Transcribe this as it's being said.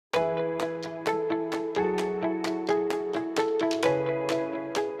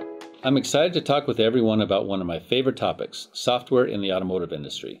I'm excited to talk with everyone about one of my favorite topics, software in the automotive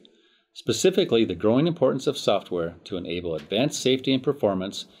industry. Specifically, the growing importance of software to enable advanced safety and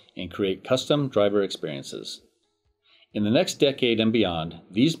performance and create custom driver experiences. In the next decade and beyond,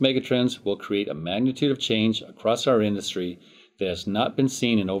 these megatrends will create a magnitude of change across our industry that has not been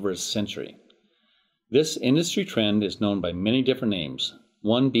seen in over a century. This industry trend is known by many different names,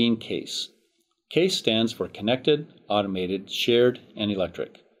 one being CASE. CASE stands for Connected, Automated, Shared, and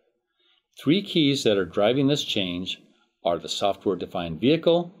Electric. Three keys that are driving this change are the software-defined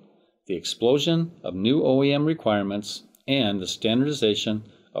vehicle, the explosion of new OEM requirements, and the standardization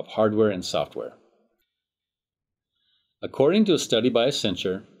of hardware and software. According to a study by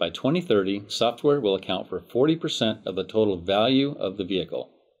Accenture, by 2030, software will account for 40% of the total value of the vehicle,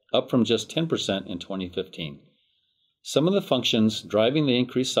 up from just 10% in 2015. Some of the functions driving the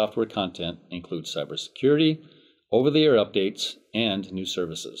increased software content include cybersecurity, over-the-air updates, and new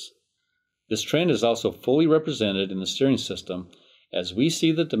services. This trend is also fully represented in the steering system as we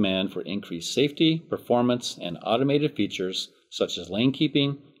see the demand for increased safety, performance, and automated features such as lane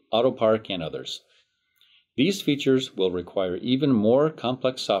keeping, auto park, and others. These features will require even more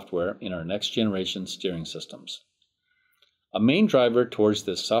complex software in our next generation steering systems. A main driver towards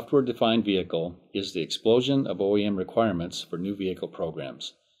this software-defined vehicle is the explosion of OEM requirements for new vehicle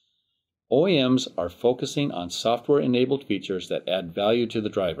programs. OEMs are focusing on software-enabled features that add value to the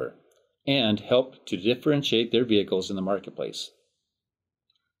driver and help to differentiate their vehicles in the marketplace.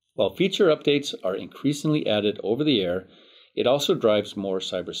 While feature updates are increasingly added over the air, it also drives more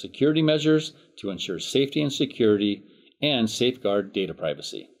cybersecurity measures to ensure safety and security and safeguard data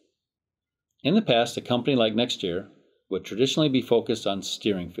privacy. In the past, a company like Nexteer would traditionally be focused on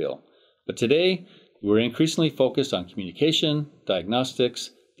steering feel, but today we're increasingly focused on communication,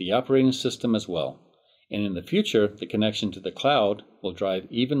 diagnostics, the operating system as well. And in the future, the connection to the cloud will drive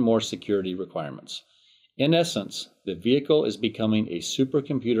even more security requirements. In essence, the vehicle is becoming a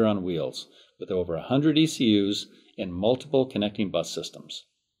supercomputer on wheels with over 100 ECUs and multiple connecting bus systems.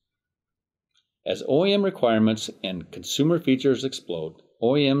 As OEM requirements and consumer features explode,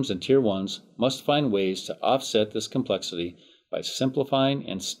 OEMs and Tier 1s must find ways to offset this complexity by simplifying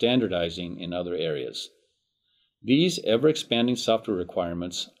and standardizing in other areas. These ever-expanding software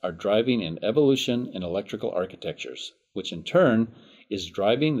requirements are driving an evolution in electrical architectures, which in turn is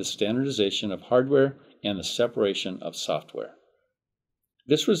driving the standardization of hardware and the separation of software.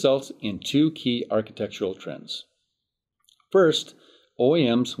 This results in two key architectural trends. First,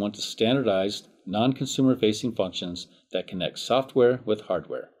 OEMs want to standardize non-consumer-facing functions that connect software with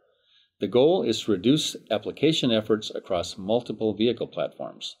hardware. The goal is to reduce application efforts across multiple vehicle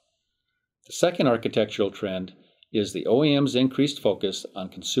platforms. The second architectural trend is the OEM's increased focus on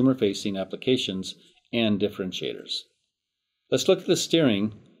consumer-facing applications and differentiators. Let's look at the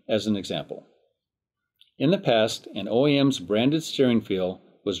steering as an example. In the past, an OEM's branded steering feel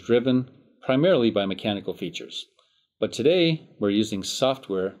was driven primarily by mechanical features. But today, we're using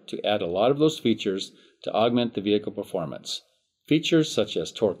software to add a lot of those features to augment the vehicle performance. Features such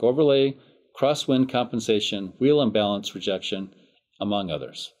as torque overlay, crosswind compensation, wheel imbalance rejection, among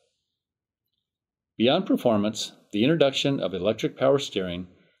others. Beyond performance, the introduction of electric power steering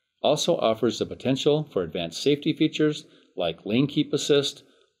also offers the potential for advanced safety features like lane keep assist,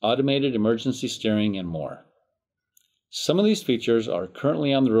 automated emergency steering, and more. Some of these features are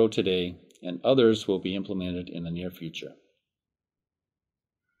currently on the road today, and others will be implemented in the near future.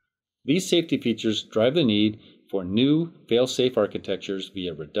 These safety features drive the need for new fail-safe architectures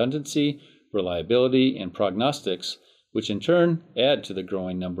via redundancy, reliability, and prognostics, which in turn add to the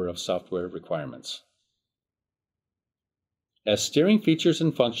growing number of software requirements. As steering features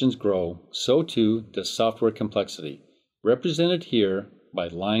and functions grow, so too does software complexity, represented here by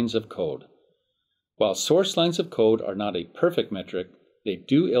lines of code. While source lines of code are not a perfect metric, they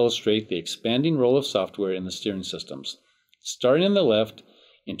do illustrate the expanding role of software in the steering systems. Starting on the left,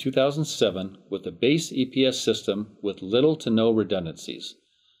 in 2007 with a base EPS system with little to no redundancies.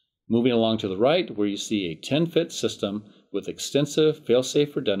 Moving along to the right, where you see a 10-fit system with extensive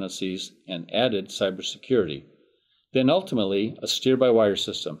fail-safe redundancies and added cybersecurity. Then ultimately, a steer-by-wire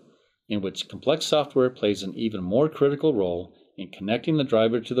system, in which complex software plays an even more critical role in connecting the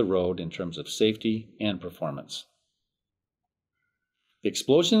driver to the road in terms of safety and performance. The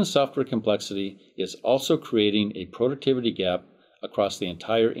explosion in software complexity is also creating a productivity gap across the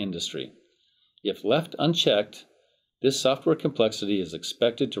entire industry. If left unchecked, this software complexity is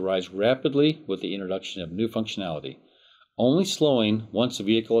expected to rise rapidly with the introduction of new functionality, only slowing once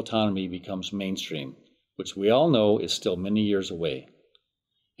vehicle autonomy becomes mainstream, which we all know is still many years away.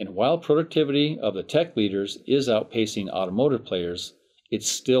 And while productivity of the tech leaders is outpacing automotive players, it's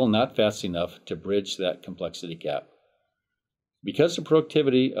still not fast enough to bridge that complexity gap. Because the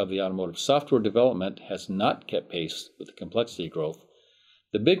productivity of the automotive software development has not kept pace with the complexity growth,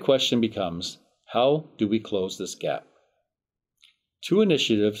 the big question becomes, how do we close this gap? Two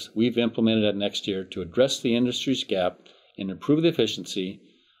initiatives we've implemented at Nexteer to address the industry's gap and improve the efficiency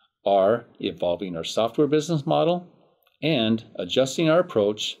are evolving our software business model and adjusting our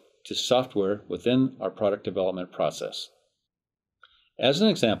approach to software within our product development process. As an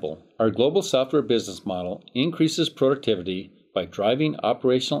example, our global software business model increases productivity by driving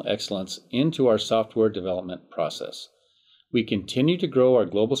operational excellence into our software development process. We continue to grow our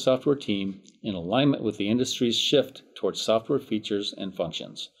global software team in alignment with the industry's shift towards software features and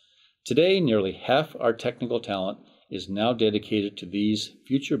functions. Today, nearly half our technical talent is now dedicated to these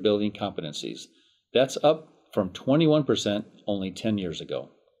future-building competencies. That's up from 21% only 10 years ago.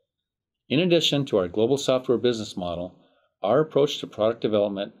 In addition to our global software business model, our approach to product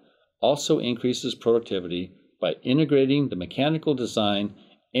development also increases productivity by integrating the mechanical design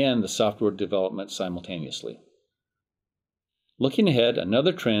and the software development simultaneously. Looking ahead,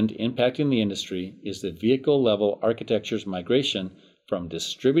 another trend impacting the industry is the vehicle-level architecture's migration from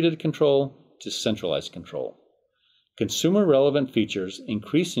distributed control to centralized control. Consumer-relevant features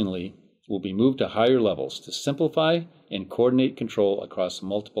increasingly will be moved to higher levels to simplify and coordinate control across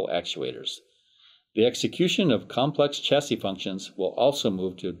multiple actuators. The execution of complex chassis functions will also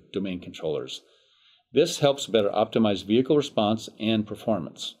move to domain controllers. This helps better optimize vehicle response and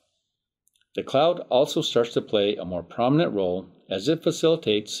performance. The cloud also starts to play a more prominent role as it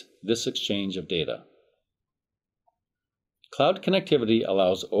facilitates this exchange of data. Cloud connectivity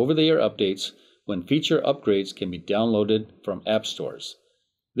allows over-the-air updates when feature upgrades can be downloaded from app stores.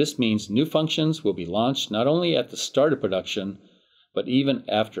 This means new functions will be launched not only at the start of production, but even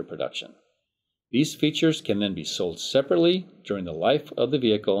after production. These features can then be sold separately during the life of the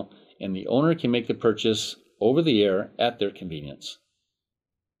vehicle, and the owner can make the purchase over the air at their convenience.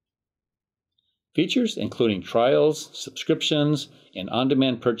 Features including trials, subscriptions, and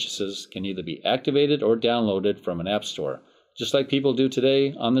on-demand purchases can either be activated or downloaded from an app store, just like people do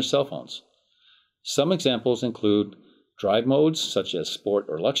today on their cell phones. Some examples include drive modes such as sport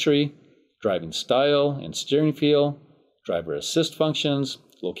or luxury, driving style and steering feel, driver assist functions,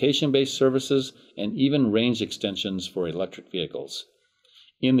 location-based services, and even range extensions for electric vehicles.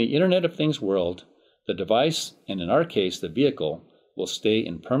 In the Internet of Things world, the device, and in our case the vehicle, will stay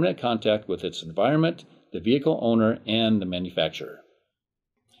in permanent contact with its environment, the vehicle owner, and the manufacturer.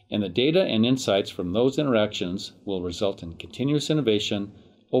 And the data and insights from those interactions will result in continuous innovation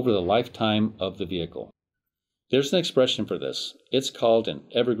over the lifetime of the vehicle. There's an expression for this. It's called an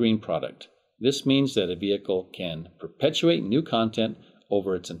evergreen product. This means that a vehicle can perpetuate new content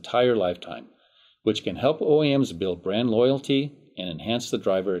over its entire lifetime, which can help OEMs build brand loyalty and enhance the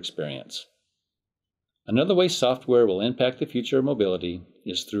driver experience. Another way software will impact the future of mobility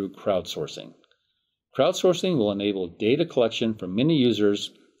is through crowdsourcing. Crowdsourcing will enable data collection from many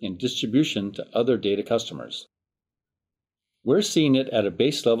users and distribution to other data customers. We're seeing it at a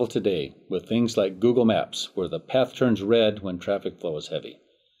base level today with things like Google Maps, where the path turns red when traffic flow is heavy.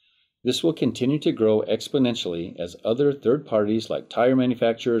 This will continue to grow exponentially as other third parties like tire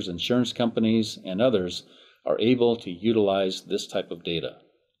manufacturers, insurance companies, and others are able to utilize this type of data.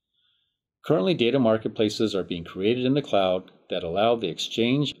 Currently, data marketplaces are being created in the cloud that allow the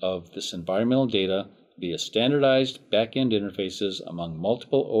exchange of this environmental data via standardized back-end interfaces among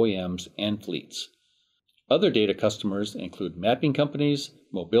multiple OEMs and fleets. Other data customers include mapping companies,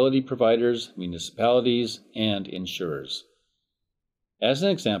 mobility providers, municipalities, and insurers. As an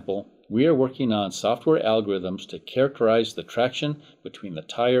example, we are working on software algorithms to characterize the traction between the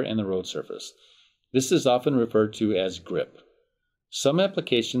tire and the road surface. This is often referred to as grip. Some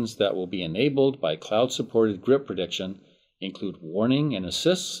applications that will be enabled by cloud-supported grip prediction include warning and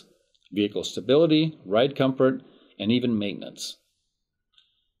assists, vehicle stability, ride comfort, and even maintenance.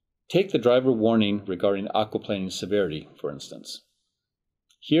 Take the driver warning regarding aquaplaning severity, for instance.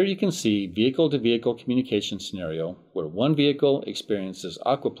 Here you can see vehicle-to-vehicle communication scenario where one vehicle experiences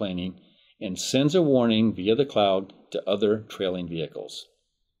aquaplaning and sends a warning via the cloud to other trailing vehicles.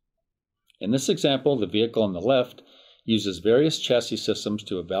 In this example, the vehicle on the left uses various chassis systems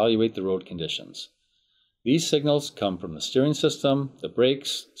to evaluate the road conditions. These signals come from the steering system, the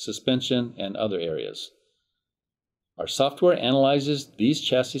brakes, suspension, and other areas. Our software analyzes these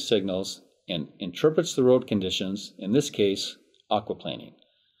chassis signals and interprets the road conditions, in this case, aquaplaning.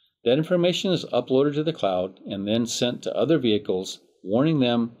 That information is uploaded to the cloud and then sent to other vehicles, warning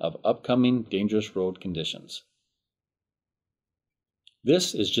them of upcoming dangerous road conditions.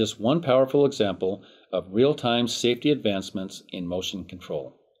 This is just one powerful example of real-time safety advancements in motion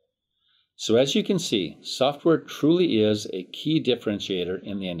control. So as you can see, software truly is a key differentiator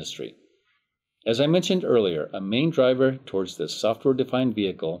in the industry. As I mentioned earlier, a main driver towards this software-defined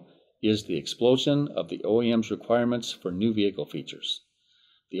vehicle is the explosion of the OEM's requirements for new vehicle features.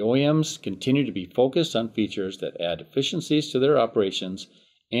 The OEMs continue to be focused on features that add efficiencies to their operations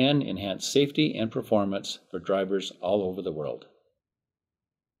and enhance safety and performance for drivers all over the world.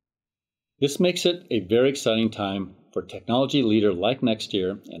 This makes it a very exciting time for a technology leader like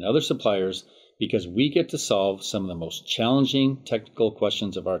Nexteer and other suppliers because we get to solve some of the most challenging technical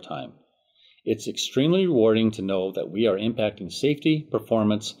questions of our time. It's extremely rewarding to know that we are impacting safety,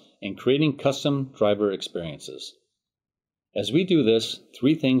 performance, and creating custom driver experiences. As we do this,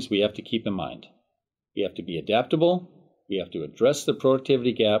 3 things we have to keep in mind. We have to be adaptable, we have to address the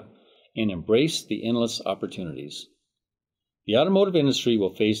productivity gap, and embrace the endless opportunities. The automotive industry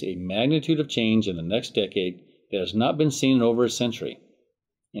will face a magnitude of change in the next decade that has not been seen in over a century,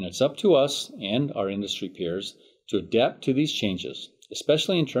 and it's up to us and our industry peers to adapt to these changes,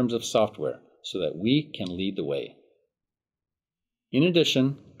 especially in terms of software, so that we can lead the way. In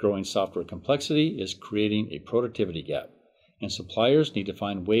addition, growing software complexity is creating a productivity gap, and suppliers need to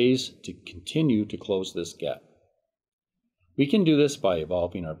find ways to continue to close this gap. We can do this by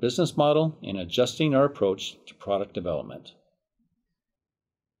evolving our business model and adjusting our approach to product development.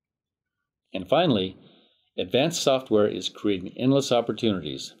 And finally, advanced software is creating endless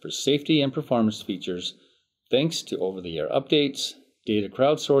opportunities for safety and performance features thanks to over-the-air updates, data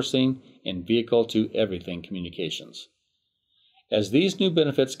crowdsourcing, and vehicle-to-everything communications. As these new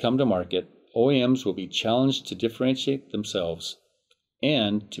benefits come to market, OEMs will be challenged to differentiate themselves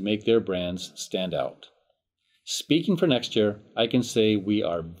and to make their brands stand out. Speaking for Nexteer, I can say we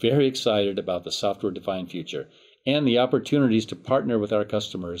are very excited about the software-defined future and the opportunities to partner with our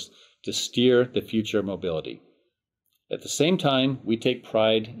customers to steer the future of mobility. At the same time, we take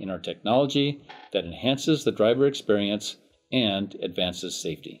pride in our technology that enhances the driver experience and advances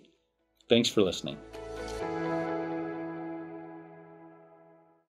safety. Thanks for listening.